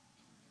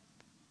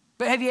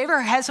 But have you ever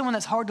had someone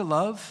that's hard to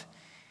love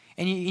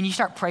and you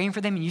start praying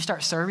for them and you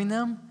start serving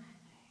them?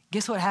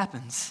 Guess what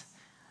happens?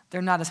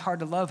 They're not as hard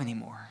to love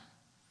anymore.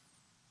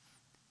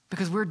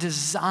 Because we're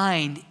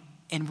designed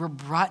and we're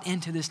brought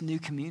into this new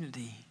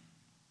community.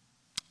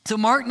 So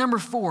mark number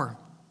 4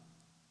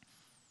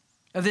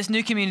 of this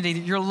new community,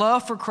 your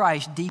love for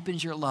Christ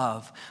deepens your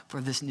love for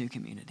this new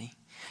community.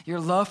 Your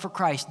love for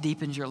Christ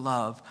deepens your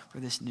love for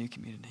this new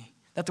community.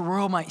 That the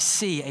world might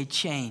see a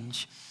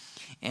change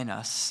in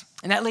us.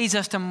 And that leads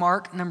us to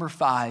mark number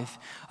 5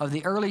 of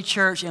the early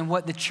church and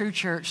what the true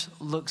church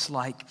looks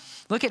like.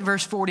 Look at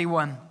verse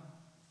 41.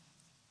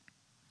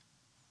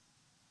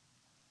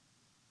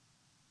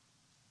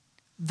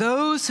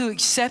 Those who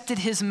accepted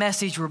his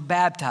message were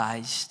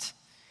baptized.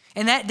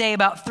 And that day,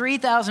 about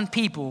 3,000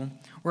 people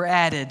were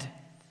added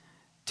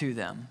to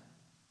them.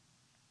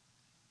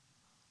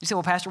 You say,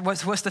 well, Pastor,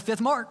 what's the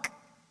 5th mark?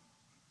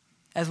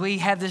 As we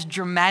have this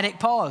dramatic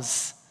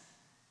pause.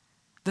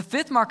 The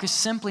 5th mark is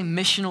simply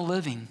missional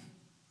living.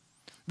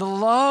 The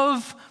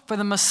love for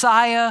the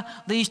Messiah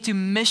leads to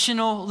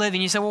missional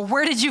living. You say, well,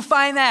 where did you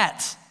find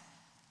that?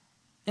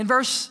 In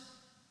verse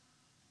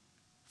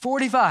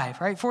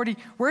 45, right? 40.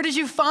 Where did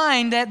you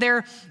find that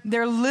they're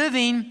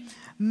living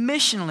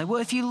missionally?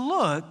 Well, if you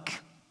look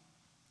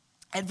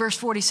at verse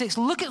 46,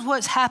 look at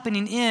what's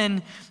happening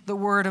in the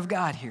Word of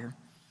God here.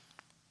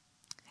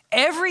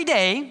 Every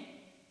day,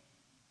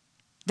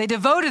 they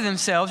devoted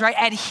themselves, right,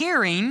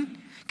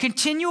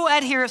 continual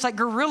adherence like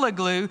gorilla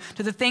glue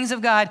to the things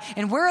of God.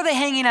 And where are they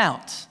hanging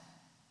out?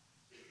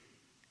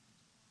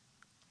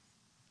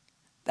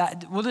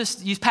 We'll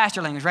just use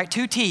pastor language, right?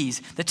 2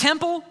 T's. The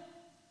temple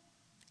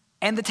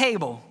and the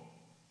table.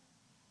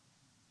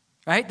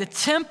 Right? The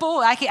temple,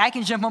 I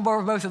can jump on board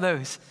with both of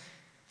those.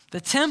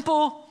 The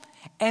temple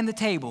and the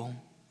table.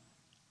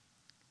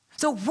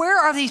 So where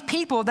are these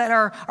people that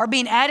are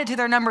being added to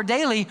their number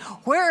daily?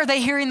 Where are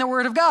they hearing the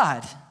word of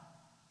God?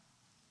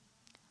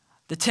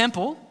 The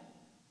temple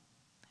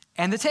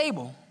and the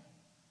table.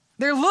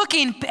 They're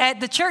looking at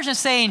the church and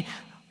saying,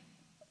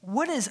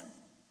 what is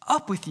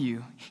up with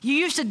you? You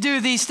used to do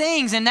these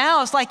things and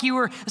now it's like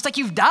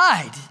you've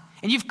died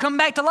and you've come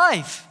back to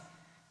life.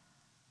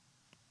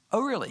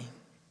 Oh, really?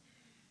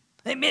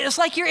 It's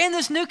like you're in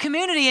this new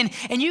community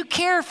and you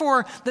care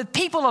for the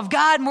people of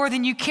God more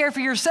than you care for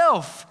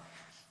yourself.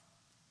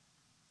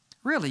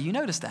 Really, you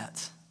notice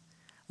that?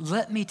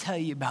 Let me tell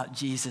you about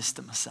Jesus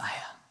the Messiah,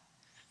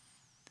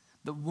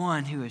 the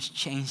one who has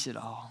changed it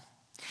all.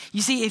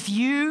 You see, if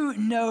you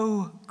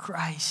know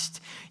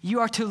Christ, you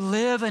are to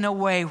live in a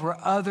way where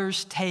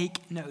others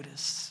take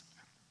notice.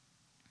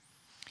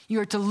 You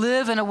are to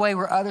live in a way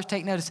where others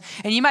take notice.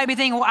 And you might be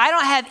thinking, well, I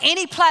don't have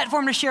any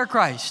platform to share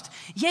Christ.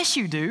 Yes,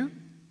 you do.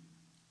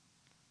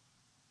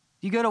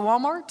 You go to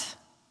Walmart.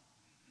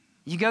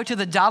 You go to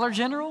the Dollar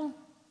General.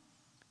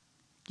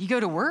 You go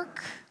to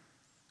work.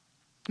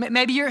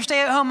 Maybe you're a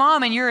stay-at-home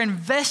mom and you're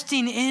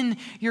investing in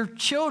your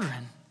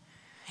children.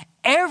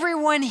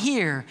 Everyone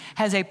here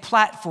has a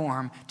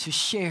platform to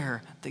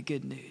share the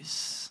good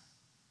news.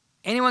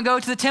 Anyone go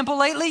to the temple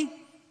lately?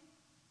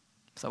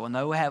 So, well,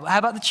 no. How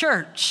about the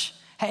church?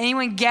 Has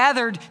anyone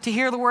gathered to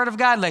hear the word of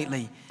God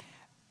lately?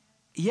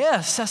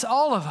 Yes, that's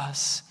all of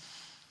us.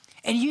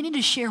 And you need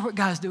to share what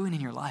God's doing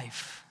in your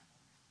life.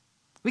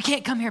 We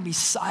can't come here and be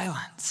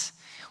silent.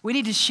 We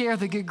need to share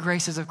the good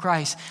graces of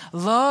Christ.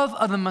 Love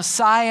of the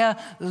Messiah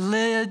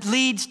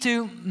leads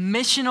to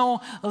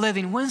missional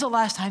living. When's the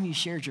last time you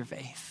shared your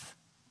faith?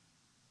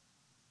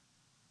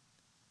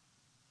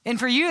 And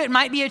for you, it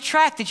might be a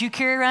tract that you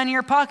carry around in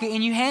your pocket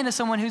and you hand to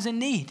someone who's in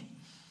need.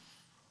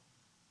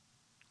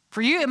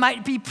 For you, it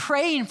might be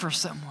praying for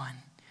someone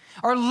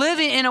or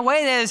living in a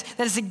way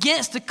that is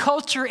against the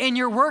culture in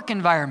your work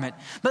environment.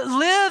 But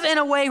live in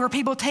a way where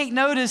people take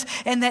notice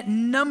and that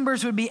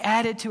numbers would be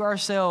added to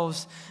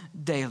ourselves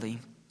daily.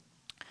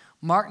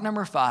 Mark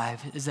number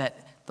 5 is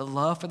that the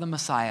love for the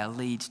Messiah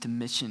leads to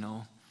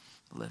missional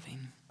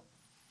living.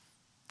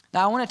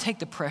 Now, I want to take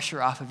the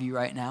pressure off of you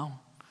right now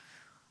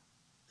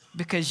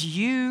because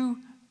you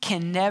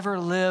can never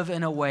live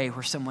in a way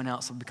where someone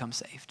else will become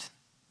saved.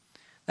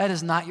 That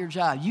is not your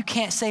job. You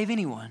can't save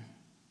anyone.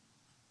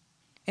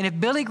 And if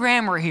Billy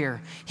Graham were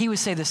here, he would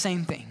say the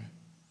same thing.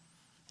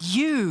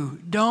 You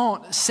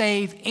don't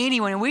save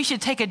anyone. And we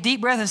should take a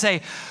deep breath and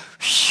say,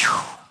 phew.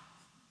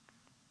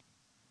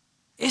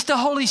 It's the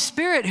Holy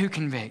Spirit who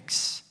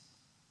convicts.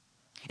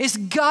 It's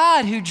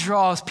God who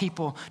draws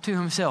people to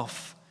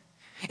himself.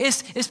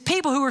 It's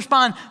people who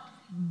respond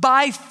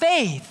by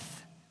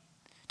faith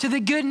to the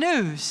good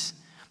news.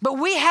 But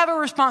we have a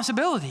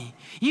responsibility.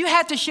 You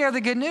have to share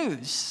the good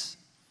news.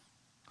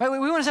 Right? We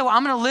want to say, well,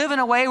 I'm going to live in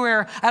a way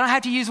where I don't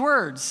have to use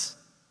words.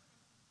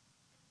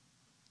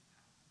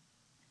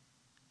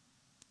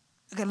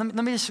 Okay, let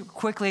me just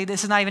quickly,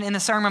 this is not even in the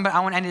sermon, but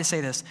I need to say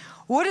this.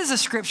 What is the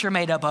scripture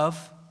made up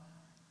of?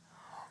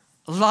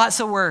 Lots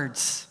of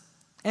words.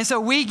 And so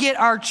we get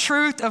our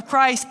truth of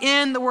Christ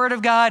in the Word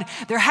of God.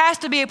 There has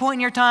to be a point in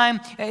your time,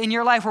 in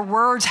your life, where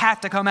words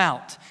have to come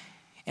out.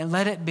 And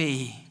let it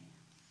be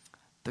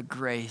the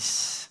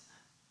grace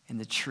and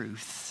the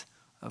truth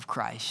of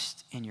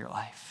Christ in your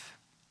life.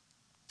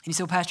 And you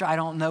say, well, Pastor, I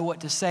don't know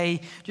what to say.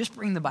 Just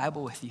bring the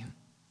Bible with you.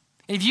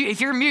 If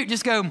you're mute,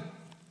 just go,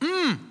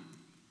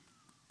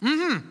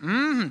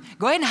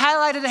 Go ahead and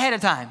highlight it ahead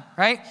of time,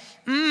 right?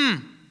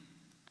 And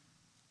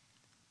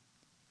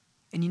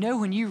you know,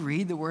 when you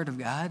read the Word of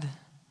God,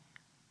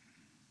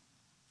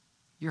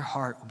 your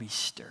heart will be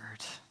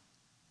stirred.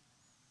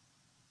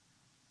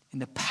 And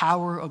the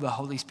power of the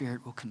Holy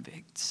Spirit will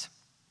convict.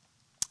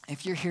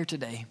 If you're here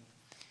today,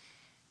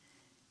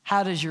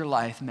 how does your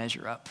life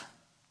measure up?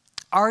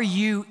 Are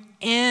you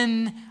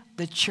in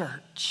the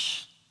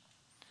church?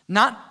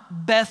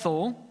 Not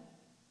Bethel,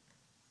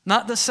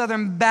 not the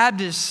Southern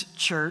Baptist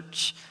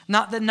church,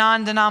 not the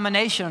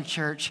non-denominational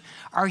church.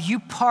 Are you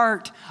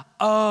part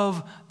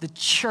of the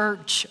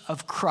church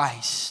of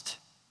Christ?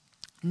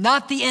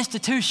 Not the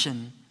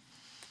institution,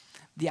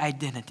 the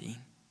identity.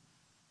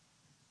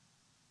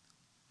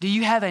 Do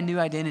you have a new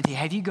identity?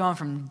 Have you gone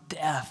from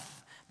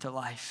death to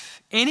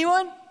life?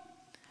 Anyone?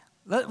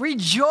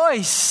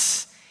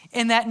 Rejoice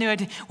in that new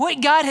identity.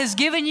 What God has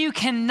given you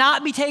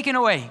cannot be taken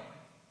away.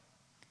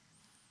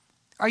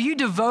 Are you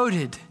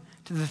devoted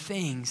to the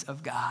things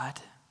of God?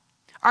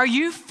 Are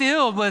you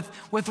filled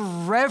with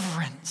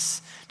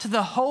reverence to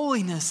the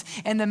holiness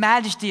and the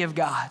majesty of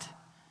God?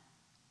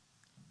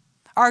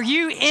 Are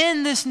you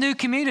in this new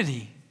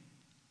community?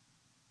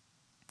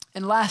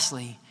 And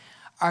lastly,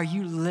 are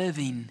you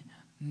living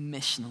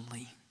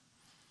missionally?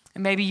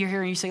 And maybe you're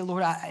here and you say,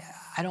 Lord, I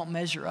don't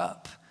measure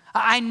up.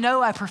 I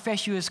know I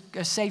profess you as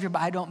a Savior,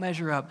 but I don't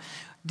measure up.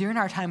 During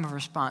our time of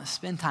response,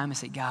 spend time and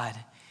say, God,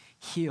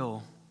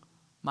 heal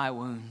my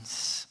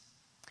wounds.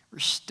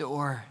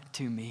 Restore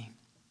to me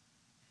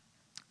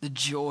the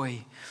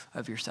joy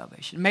of your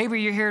salvation.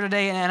 Maybe you're here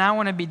today, and I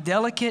want to be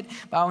delicate,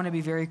 but I want to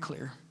be very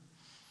clear.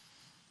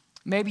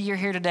 Maybe you're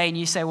here today and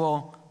you say,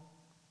 well,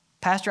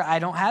 Pastor, I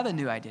don't have a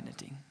new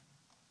identity.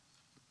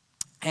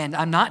 And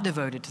I'm not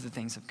devoted to the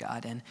things of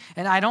God.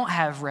 And I don't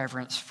have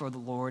reverence for the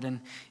Lord.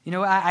 And, you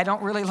know, I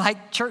don't really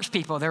like church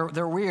people.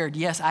 They're weird.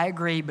 Yes, I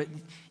agree, but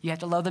you have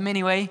to love them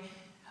anyway.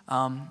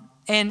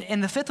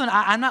 And the fifth one,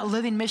 I'm not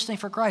living missionally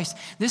for Christ.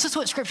 This is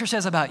what Scripture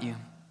says about you.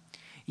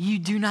 You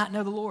do not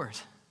know the Lord.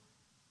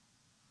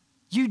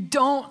 You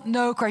don't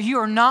know Christ. You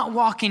are not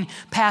walking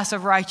paths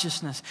of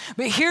righteousness.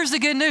 But here's the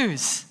good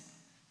news.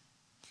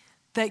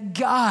 That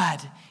God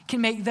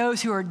can make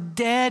those who are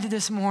dead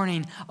this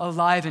morning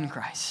alive in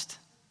Christ.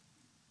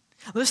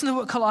 Listen to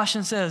what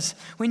Colossians says.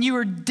 When you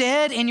were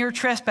dead in your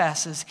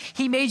trespasses,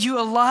 he made you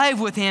alive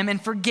with him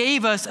and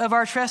forgave us of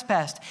our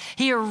trespass.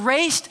 He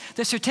erased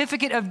the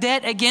certificate of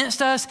debt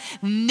against us,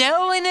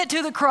 nailing it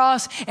to the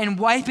cross and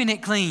wiping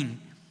it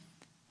clean.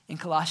 In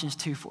Colossians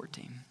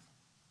 2:14.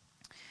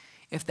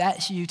 If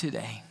that's you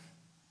today,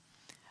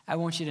 I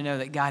want you to know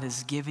that God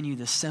has given you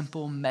the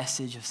simple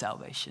message of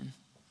salvation.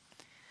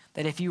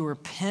 That if you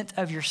repent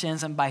of your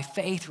sins and by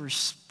faith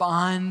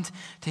respond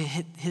to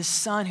his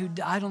son who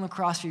died on the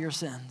cross for your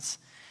sins,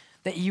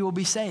 that you will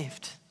be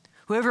saved.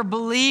 Whoever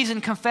believes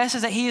and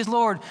confesses that he is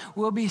Lord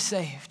will be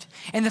saved.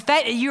 And the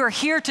fact that you are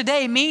here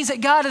today means that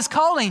God is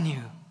calling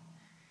you.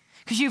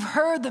 Because you've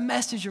heard the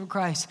message of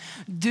Christ.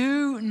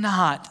 Do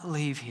not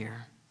leave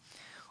here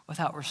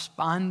without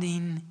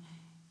responding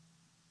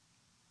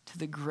to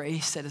the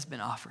grace that has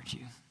been offered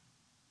you.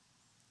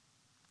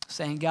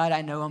 Saying, God,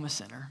 I know I'm a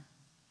sinner.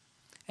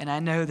 And I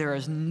know there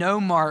is no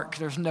mark,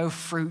 there's no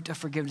fruit of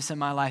forgiveness in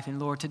my life. And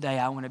Lord, today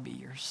I want to be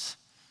yours.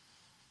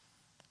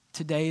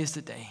 Today is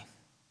the day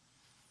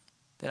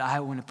that I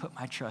want to put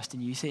my trust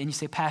in you. And you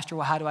say, Pastor,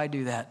 well, how do I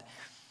do that?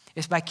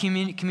 It's by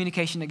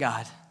communication to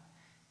God.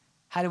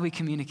 How do we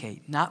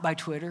communicate? Not by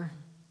Twitter,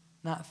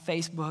 not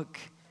Facebook,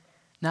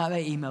 not by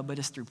email, but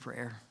it's through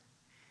prayer.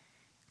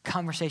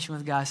 Conversation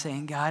with God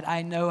saying, God,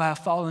 I know I've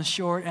fallen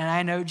short and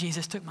I know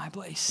Jesus took my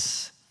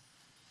place.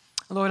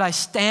 Lord, I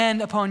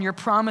stand upon your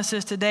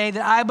promises today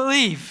that I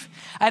believe.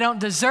 I don't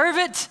deserve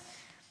it,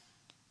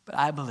 but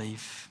I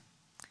believe.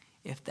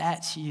 If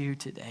that's you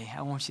today,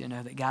 I want you to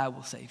know that God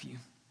will save you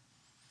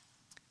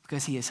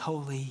because he is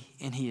holy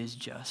and he is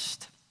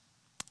just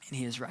and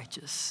he is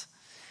righteous.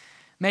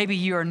 Maybe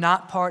you are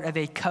not part of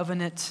a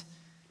covenant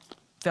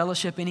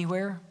fellowship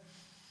anywhere,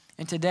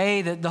 and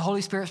today the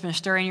Holy Spirit's been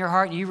stirring your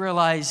heart and you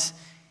realize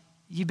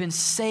you've been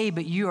saved,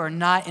 but you are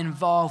not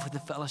involved with the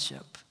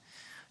fellowship.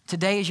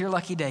 Today is your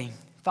lucky day.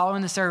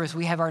 Following the service,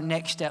 we have our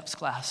Next Steps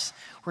class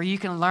where you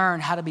can learn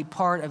how to be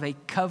part of a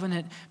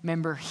covenant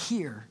member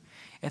here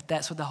if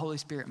that's what the Holy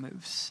Spirit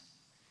moves.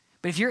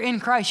 But if you're in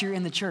Christ, you're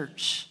in the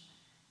church.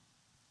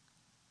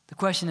 The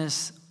question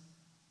is,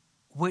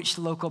 which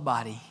local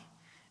body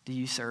do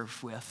you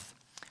serve with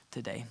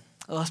today?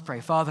 Let's pray.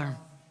 Father,